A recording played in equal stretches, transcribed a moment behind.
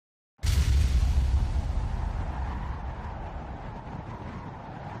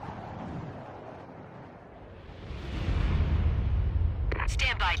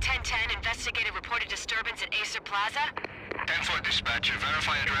Standby. 1010, investigated reported disturbance at Acer Plaza. 10-4 dispatcher,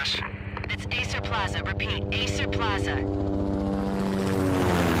 verify address. It's Acer Plaza. Repeat, Acer Plaza.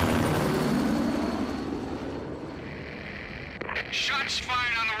 Shots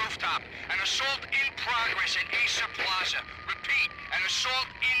fired on the rooftop. An assault in progress at Acer Plaza. Repeat, an assault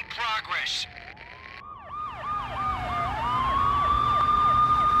in progress.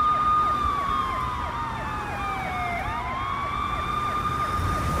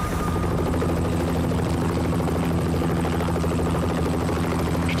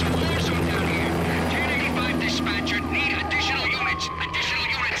 It's a war zone down here. 1085 dispatcher, need additional units. Additional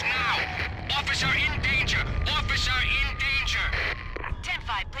units now. Officer in danger. Officer in danger.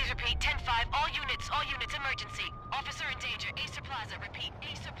 10-5, please repeat. 10-5, all units, emergency. Officer in danger, Acer Plaza. Repeat,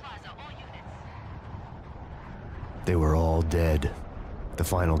 Acer Plaza, all units. They were all dead. The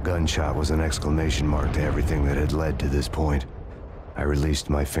final gunshot was an exclamation mark to everything that had led to this point. I released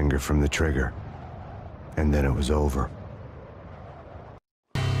my finger from the trigger, and then it was over.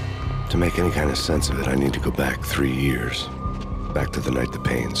 To make any kind of sense of it, I need to go back 3 years. Back to the night the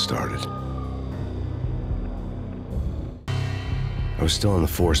Payne started. I was still on the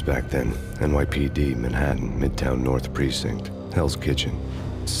force back then. NYPD, Manhattan, Midtown North Precinct, Hell's Kitchen.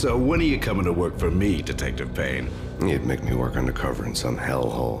 So when are you coming to work for me, Detective Payne? You'd make me work undercover in some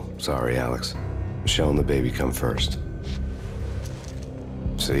hellhole. Sorry, Alex. Michelle and the baby come first.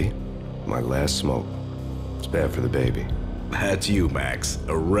 See? My last smoke. It's bad for the baby. That's you, Max.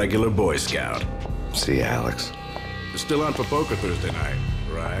 A regular Boy Scout. See, Alex. You're still on for poker Thursday night,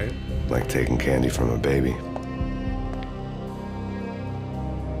 right? Like taking candy from a baby.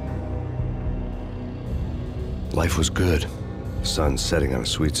 Life was good. The sun setting on a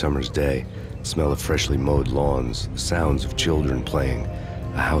sweet summer's day, the smell of freshly mowed lawns, the sounds of children playing,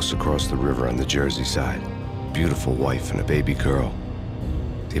 a house across the river on the Jersey side, beautiful wife and a baby girl.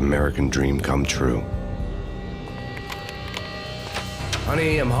 The American dream come true.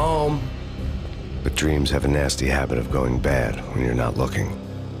 Honey, I'm home. But dreams have a nasty habit of going bad when you're not looking.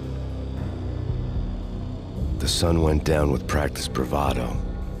 The sun went down with practiced bravado.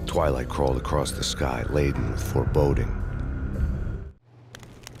 Twilight crawled across the sky, laden with foreboding.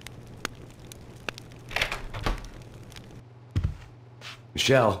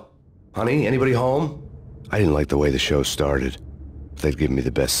 Michelle, honey, anybody home? I didn't like the way the show started. They'd given me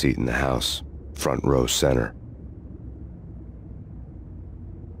the best seat in the house, front row center.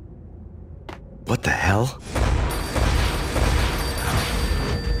 What the hell?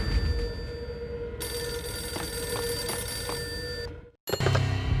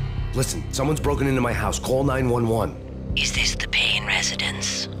 Listen, someone's broken into my house. Call 911. Is this the Payne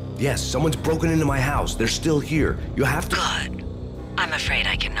residence? Yes, someone's broken into my house. They're still here. You have to... Good. I'm afraid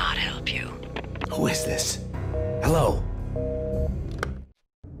I cannot help you. Who is this? Hello?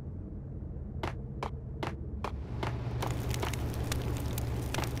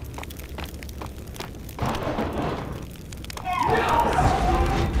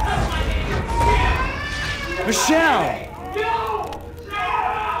 Michelle!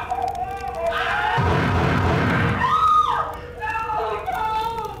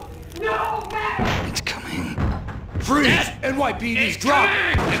 It's coming. Freeze! NYPD's drop!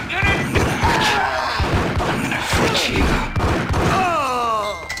 I'm gonna hurt you.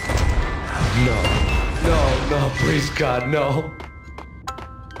 No, please God, no.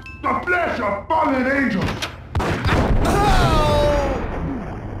 The flesh of fallen angels!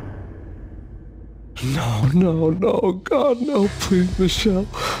 No, God, no, please, Michelle.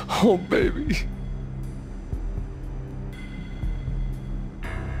 Oh, baby.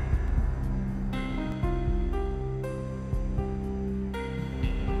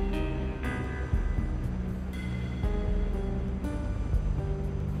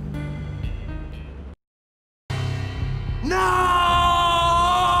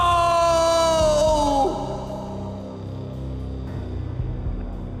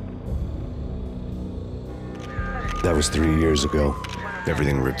 That was 3 years ago.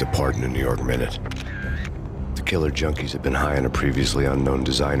 Everything ripped apart in a New York minute. The killer junkies had been high on a previously unknown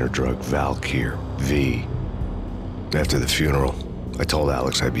designer drug, Valkyr, V. After the funeral, I told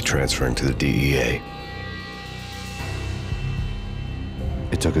Alex I'd be transferring to the DEA.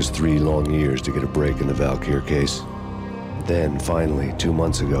 It took us 3 long years to get a break in the Valkyr case. Then, finally, 2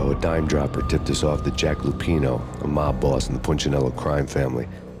 months ago, a dime dropper tipped us off that Jack Lupino, a mob boss in the Punchinello crime family,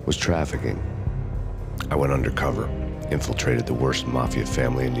 was trafficking. I went undercover, infiltrated the worst mafia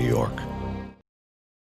family in New York.